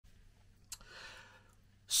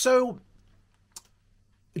So,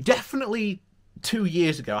 definitely 2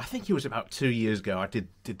 years ago, I think it was about 2 years ago, I did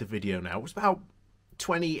the video now. It was about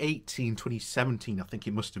 2018, 2017, I think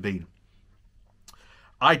it must have been.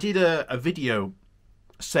 I did a video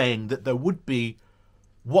saying that there would be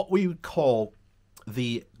what we would call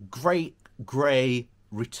the Great Grey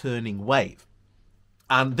Returning Wave.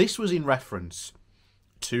 And this was in reference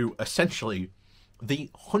to essentially the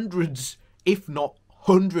hundreds, if not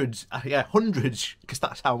hundreds, hundreds, because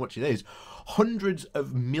that's how much it is, hundreds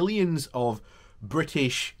of millions of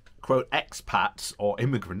British, quote, expats, or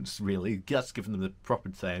immigrants, really, that's given them the proper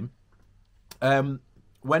name,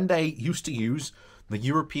 when they used to use the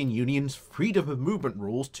European Union's freedom of movement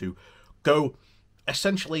rules to go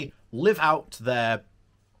essentially live out their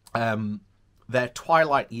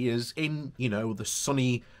twilight years in, the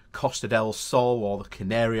sunny Costa del Sol or the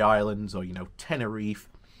Canary Islands or, Tenerife.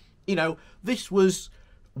 This was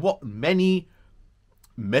what many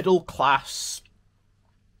middle-class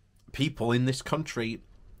people in this country,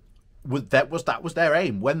 that was their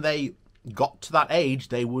aim. When they got to that age,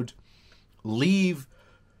 they would leave,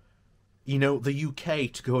 the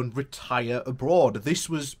UK to go and retire abroad. This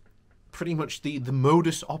was pretty much the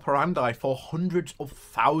modus operandi for hundreds of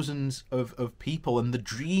thousands of people and the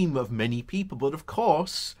dream of many people. But of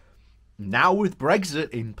course, now with Brexit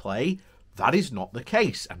in play, that is not the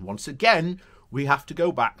case. And once again, we have to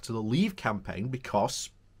go back to the Leave campaign because,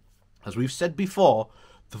 as we've said before,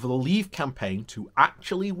 for the Leave campaign to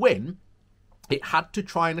actually win, it had to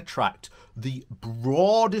try and attract the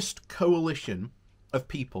broadest coalition of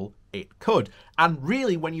people it could. And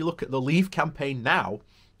really, when you look at the Leave campaign now,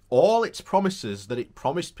 all its promises that it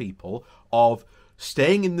promised people of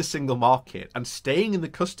staying in the single market and staying in the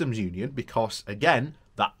customs union, because, again,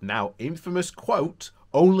 that now infamous quote,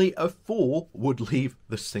 only a fool would leave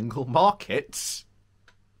the single markets.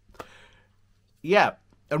 Yeah,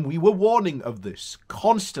 and we were warning of this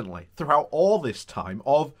constantly throughout all this time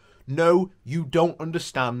of, no, you don't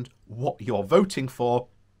understand what you're voting for,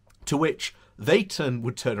 to which they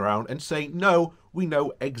would turn around and say, no, we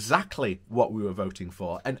know exactly what we were voting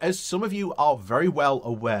for. And as some of you are very well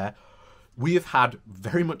aware, we have had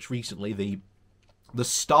very much recently the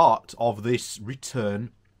start of this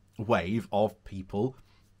return wave of people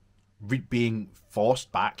being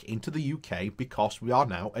forced back into the UK because we are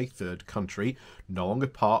now a third country, no longer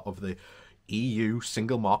part of the EU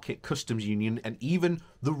single market customs union, and even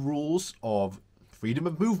the rules of freedom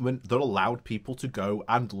of movement that allowed people to go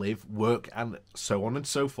and live, work, and so on and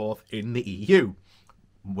so forth in the EU,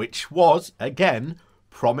 which was, again,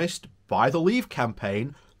 promised by the Leave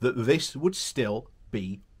campaign that this would still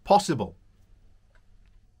be possible.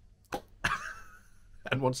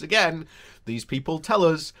 And once again, these people tell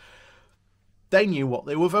us they knew what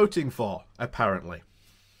they were voting for, apparently.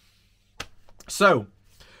 So,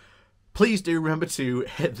 please do remember to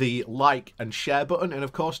hit the like and share button. And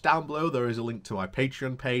of course, down below, there is a link to my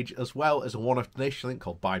Patreon page, as well as a one-off donation link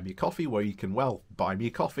called Buy Me a Coffee, where you can, well, buy me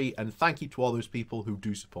a coffee. And thank you to all those people who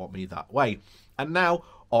do support me that way. And now,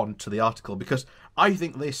 on to the article, because I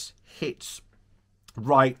think this hits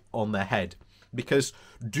right on the head. Because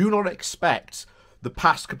do not expect the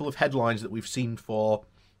past couple of headlines that we've seen for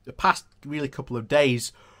the past really couple of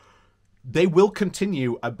days. They will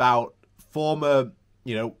continue about former,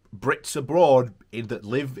 Brits abroad that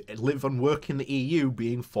live and work in the EU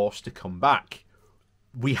being forced to come back.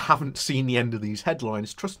 We haven't seen the end of these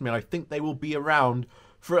headlines. Trust me, I think they will be around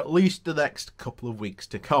for at least the next couple of weeks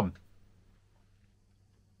to come.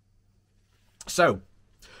 So,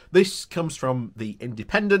 this comes from The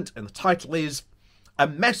Independent, and the title is A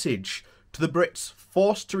Message to the Brits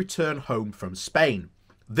Forced to Return Home from Spain.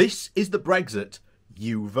 This is the Brexit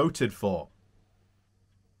you voted for.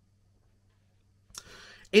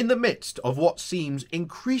 In the midst of what seems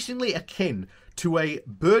increasingly akin to a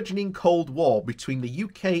burgeoning Cold War between the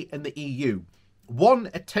UK and the EU, one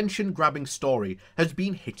attention-grabbing story has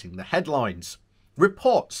been hitting the headlines.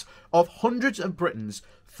 Reports of hundreds of Britons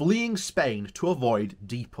fleeing Spain to avoid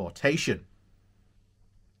deportation.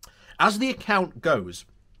 As the account goes,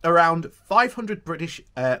 around 500 British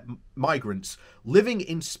migrants living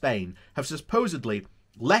in Spain have supposedly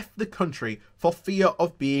left the country for fear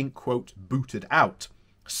of being, quote, booted out.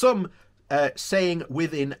 Some saying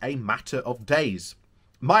within a matter of days.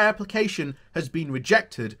 My application has been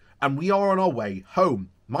rejected and we are on our way home.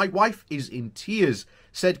 My wife is in tears,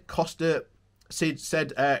 said Costa-berated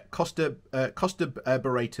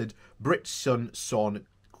Brit son Sean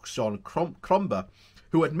Cromber,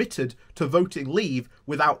 who admitted to voting Leave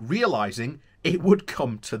without realising it would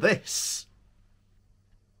come to this.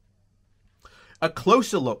 A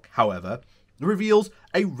closer look, however, reveals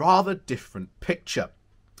a rather different picture.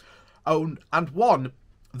 and one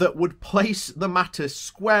that would place the matter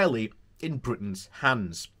squarely in Britain's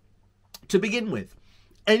hands. To begin with,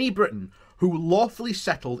 any Briton who lawfully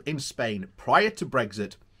settled in Spain prior to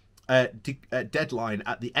Brexit deadline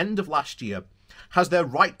at the end of last year has their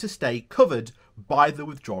right to stay covered by the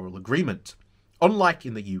withdrawal agreement, unlike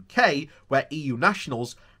in the UK, where EU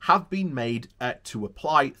nationals have been made to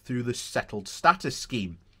apply through the settled status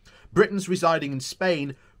scheme. Britons residing in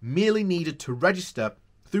Spain merely needed to register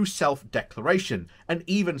through self-declaration, an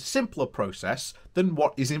even simpler process than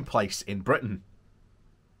what is in place in Britain.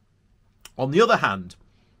 On the other hand,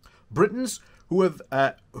 Britons who have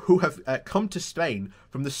come to Spain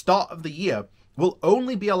from the start of the year will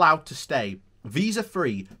only be allowed to stay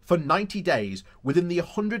visa-free for 90 days within the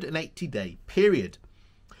 180-day period,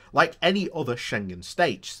 like any other Schengen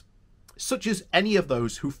states, such as any of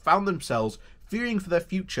those who found themselves fearing for their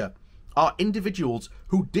future are individuals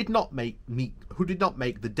who did not make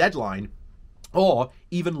the deadline, or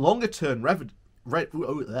even longer term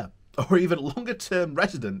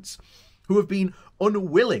residents who have been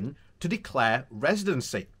unwilling to declare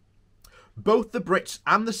residency. Both the Brits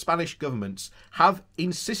and the Spanish governments have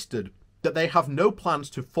insisted that they have no plans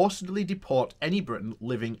to forcibly deport any Briton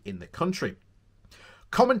living in the country.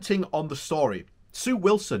 Commenting on the story, Sue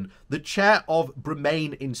Wilson, the chair of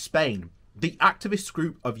Remain in Spain, the activist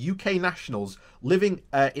group of UK nationals living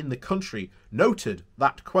in the country, noted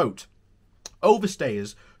that, quote,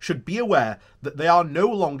 "Overstayers should be aware that they are no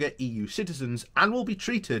longer EU citizens and will be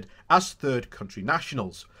treated as third country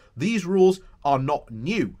nationals. These rules are not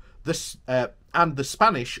new, and the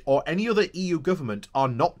Spanish or any other EU government are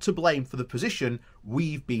not to blame for the position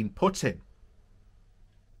we've been put in."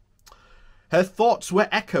 Her thoughts were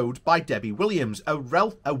echoed by Debbie Williams, a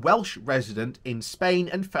Welsh resident in Spain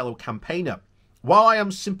and fellow campaigner. "While I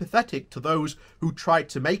am sympathetic to those who tried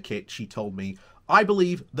to make it," she told me, "I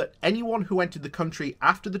believe that anyone who entered the country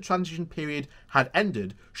after the transition period had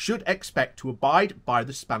ended should expect to abide by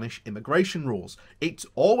the Spanish immigration rules. It's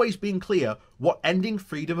always been clear what ending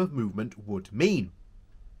freedom of movement would mean.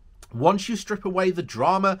 Once you strip away the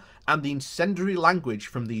drama and the incendiary language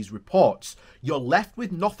from these reports, you're left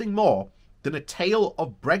with nothing more than a tale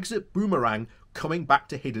of Brexit boomerang coming back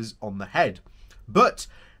to hit us on the head. But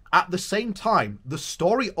at the same time, the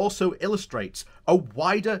story also illustrates a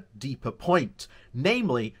wider, deeper point,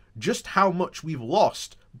 namely just how much we've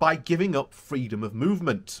lost by giving up freedom of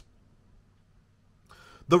movement.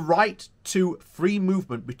 The right to free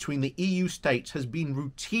movement between the EU states has been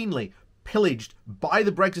routinely pillaged by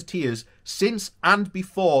the Brexiteers since and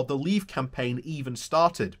before the Leave campaign even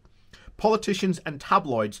started. Politicians and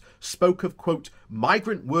tabloids spoke of, quote,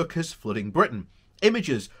 "migrant workers flooding Britain,"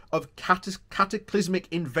 images of cataclysmic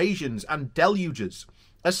invasions and deluges.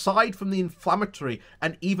 Aside from the inflammatory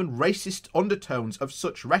and even racist undertones of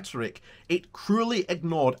such rhetoric, it cruelly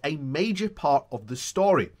ignored a major part of the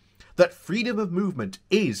story, that freedom of movement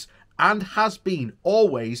is and has been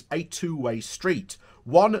always a two-way street,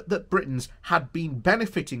 one that Britons had been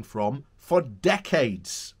benefiting from for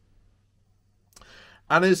decades.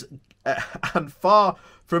 And far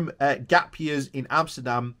from gap years in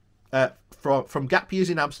Amsterdam, from gap years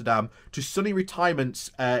in Amsterdam to sunny retirements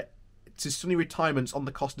on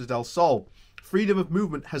the Costa del Sol, freedom of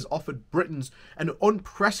movement has offered Britons an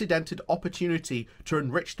unprecedented opportunity to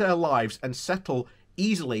enrich their lives and settle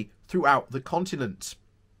easily throughout the continent.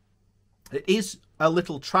 It is a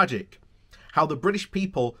little tragic how the British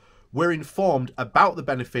people were informed about the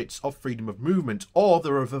benefits of freedom of movement, or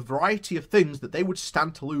there are a variety of things that they would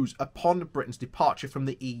stand to lose upon Britain's departure from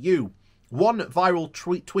the EU. One viral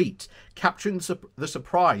tweet capturing the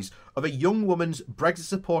surprise of a young woman's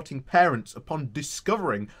Brexit-supporting parents upon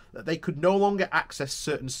discovering that they could no longer access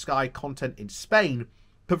certain Sky content in Spain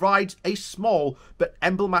provides a small but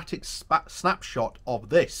emblematic snapshot of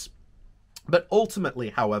this. But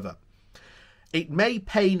ultimately, however, it may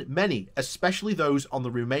pain many, especially those on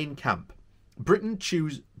the Remain camp. Britain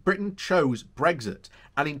chose Brexit,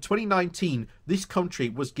 and in 2019, this country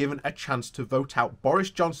was given a chance to vote out Boris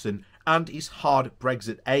Johnson and his hard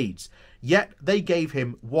Brexit aides. Yet they gave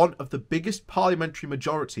him one of the biggest parliamentary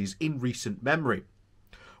majorities in recent memory.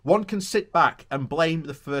 One can sit back and blame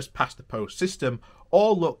the first past the post system,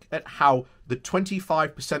 or look at how the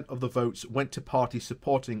 25% of the votes went to parties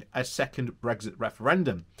supporting a second Brexit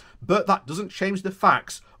referendum. But that doesn't change the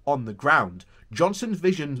facts on the ground. Johnson's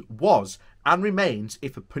vision was, and remains,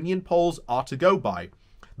 if opinion polls are to go by,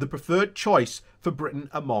 the preferred choice for Britain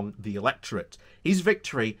among the electorate. His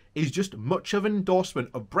victory is just much of an endorsement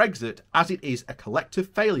of Brexit as it is a collective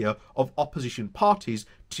failure of opposition parties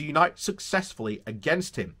to unite successfully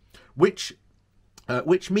against him, which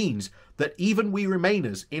which means that even we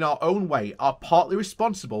Remainers, in our own way, are partly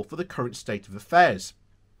responsible for the current state of affairs.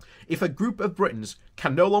 If a group of Britons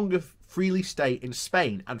can no longer freely stay in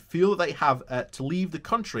Spain and feel that they have to leave the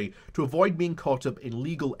country to avoid being caught up in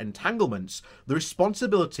legal entanglements, the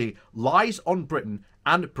responsibility lies on Britain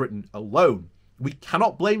and Britain alone. We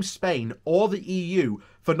cannot blame Spain or the EU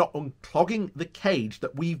for not unclogging the cage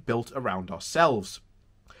that we've built around ourselves.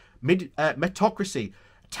 Meritocracy,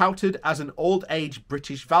 touted as an old-age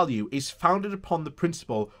British value, is founded upon the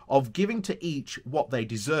principle of giving to each what they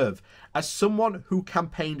deserve. As someone who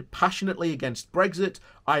campaigned passionately against Brexit,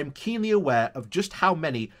 I am keenly aware of just how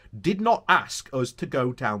many did not ask us to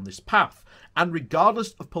go down this path, and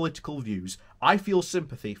regardless of political views, I feel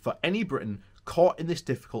sympathy for any Briton caught in this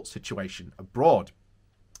difficult situation abroad.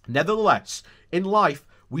 Nevertheless, in life,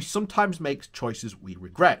 we sometimes make choices we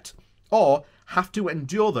regret, or have to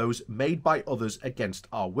endure those made by others against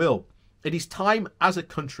our will. It is time, as a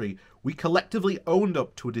country, we collectively owned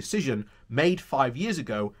up to a decision made 5 years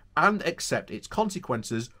ago and accept its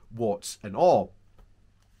consequences, warts and all.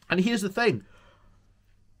 And here's the thing.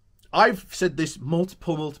 I've said this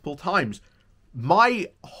multiple times. My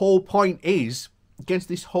whole point is against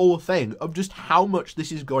this whole thing of just how much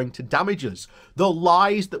this is going to damage us. The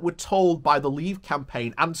lies that were told by the Leave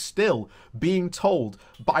campaign and still being told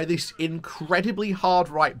by this incredibly hard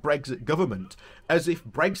right Brexit government, as if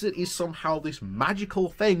Brexit is somehow this magical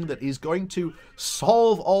thing that is going to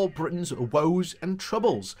solve all Britain's woes and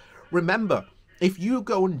troubles. Remember, if you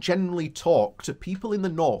go and genuinely talk to people in the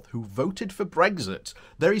north who voted for Brexit,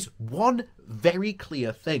 there is one very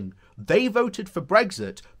clear thing. They voted for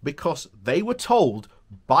Brexit because they were told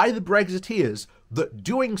by the Brexiteers that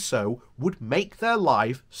doing so would make their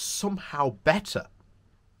life somehow better.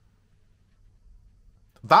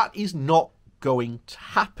 That is not going to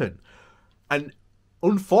happen. And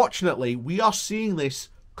unfortunately, we are seeing this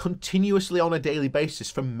continuously on a daily basis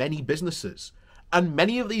from many businesses. And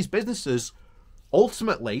many of these businesses,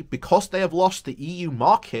 ultimately, because they have lost the EU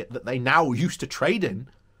market that they now used to trade in,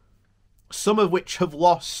 some of which have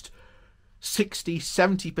lost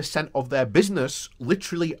 60-70% of their business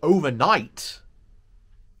literally overnight,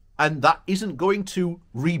 and that isn't going to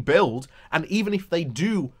rebuild. And even if they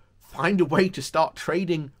do find a way to start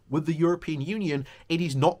trading with the European Union, it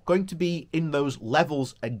is not going to be in those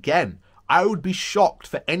levels again. I would be shocked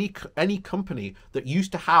for any company that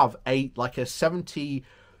used to have a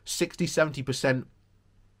 60-70%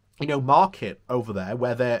 market over there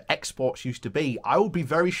where their exports used to be. I would be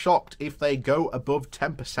very shocked if they go above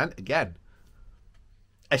 10% again,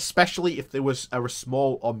 especially if there was a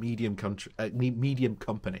small or medium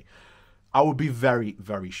company. I would be very,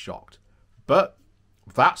 very shocked. But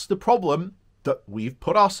that's the problem that we've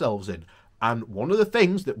put ourselves in. And one of the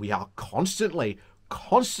things that we are constantly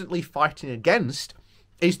fighting against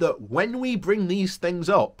is that when we bring these things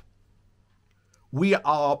up, we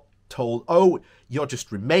are told, oh, you're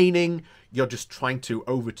just remaining, you're just trying to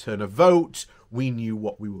overturn a vote, we knew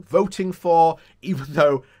what we were voting for, even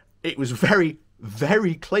though it was very,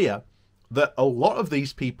 very clear that a lot of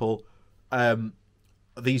these people,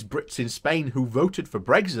 these Brits in Spain who voted for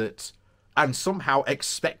Brexit and somehow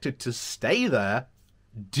expected to stay there,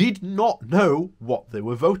 did not know what they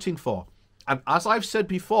were voting for. And as I've said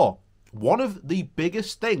before, one of the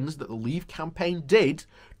biggest things that the Leave campaign did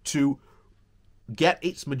to get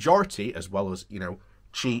its majority, as well as,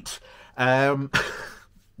 cheat,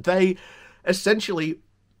 they essentially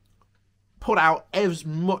put out as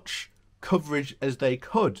much coverage as they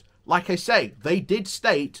could. Like I say, they did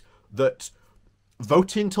state that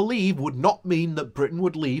voting to leave would not mean that Britain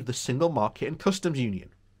would leave the single market and customs union.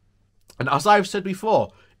 And as I've said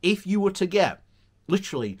before, if you were to get,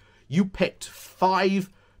 literally, you picked 5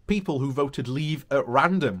 people who voted leave at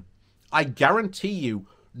random, I guarantee you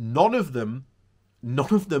none of them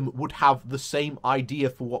would have the same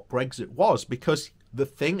idea for what Brexit was, because the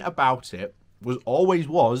thing about it was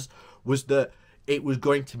that it was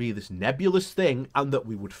going to be this nebulous thing, and that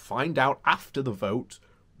we would find out after the vote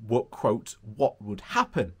what would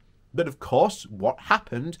happen. But of course, what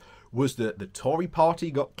happened was that the Tory party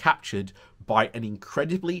got captured by an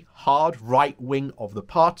incredibly hard right wing of the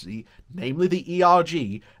party, namely the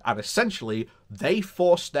ERG, and essentially they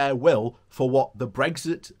forced their will for what the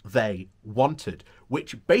Brexit they wanted,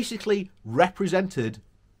 which basically represented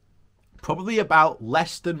probably about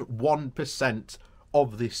less than 1%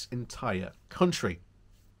 of this entire country.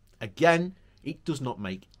 Again, it does not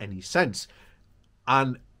make any sense.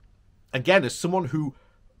 And again, as someone who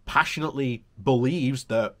passionately believes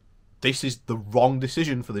that this is the wrong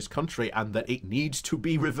decision for this country and that it needs to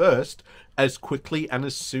be reversed as quickly and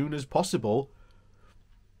as soon as possible,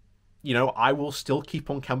 you know, I will still keep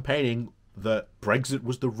on campaigning that Brexit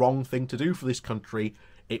was the wrong thing to do for this country.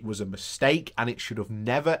 It was a mistake, and it should have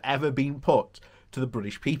never, ever been put to the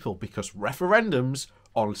British people, because referendums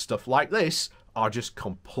on stuff like this are just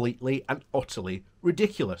completely and utterly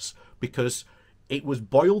ridiculous, because it was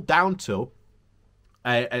boiled down to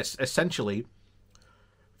essentially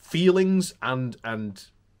feelings and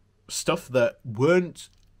stuff that weren't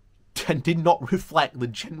and did not reflect the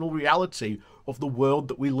general reality of the world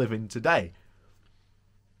that we live in today.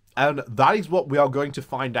 And that is what we are going to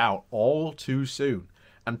find out all too soon.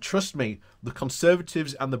 And trust me, the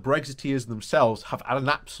Conservatives and the Brexiteers themselves have had an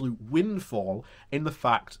absolute windfall in the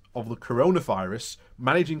fact of the coronavirus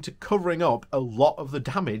managing to covering up a lot of the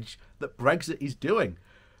damage that Brexit is doing.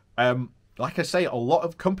 Like I say, a lot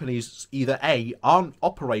of companies either aren't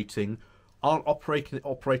operating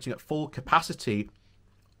at full capacity,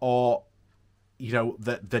 or you know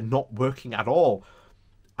that they're not working at all.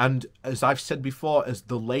 And as I've said before, as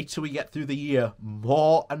the later we get through the year,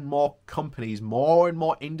 more and more companies, more and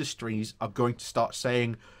more industries are going to start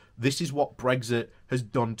saying, this is what Brexit has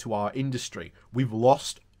done to our industry. We've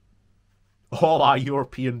lost all our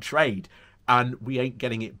European trade and we ain't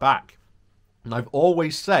getting it back. And I've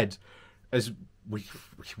always said, as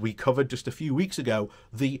we covered just a few weeks ago,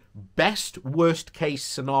 the best worst case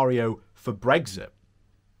scenario for Brexit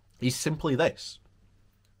is simply this: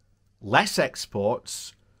 less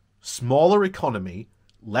exports, smaller economy,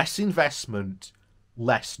 less investment,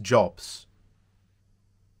 less jobs.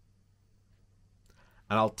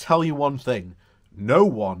 And I'll tell you one thing: no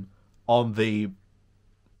one on the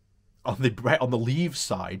Leave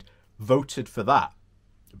side voted for that.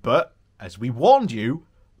 But as we warned you,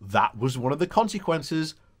 that was one of the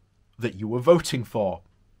consequences that you were voting for.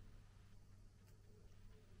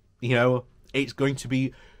 You know, it's going to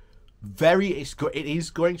be it is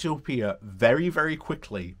going to appear very, very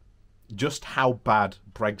quickly just how bad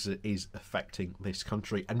Brexit is affecting this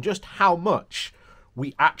country, and just how much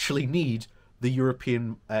we actually need the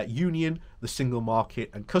European Union, the single market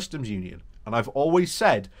and customs union. And I've always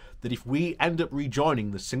said that if we end up rejoining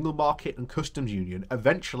the single market and customs union,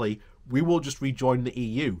 eventually we will just rejoin the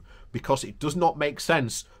EU, because it does not make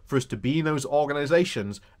sense for us to be in those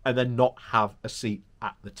organisations and then not have a seat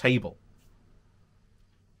at the table.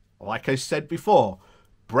 Like I said before,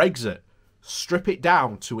 Brexit, strip it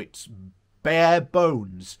down to its bare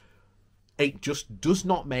bones, it just does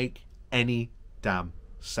not make any damn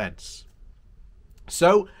sense.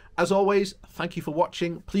 So, as always, thank you for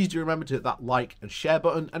watching. Please do remember to hit that like and share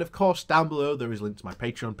button. And of course, down below there is a link to my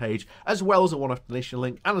Patreon page, as well as a one-off donation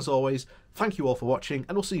link. And as always, thank you all for watching,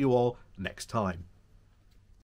 and we'll see you all next time.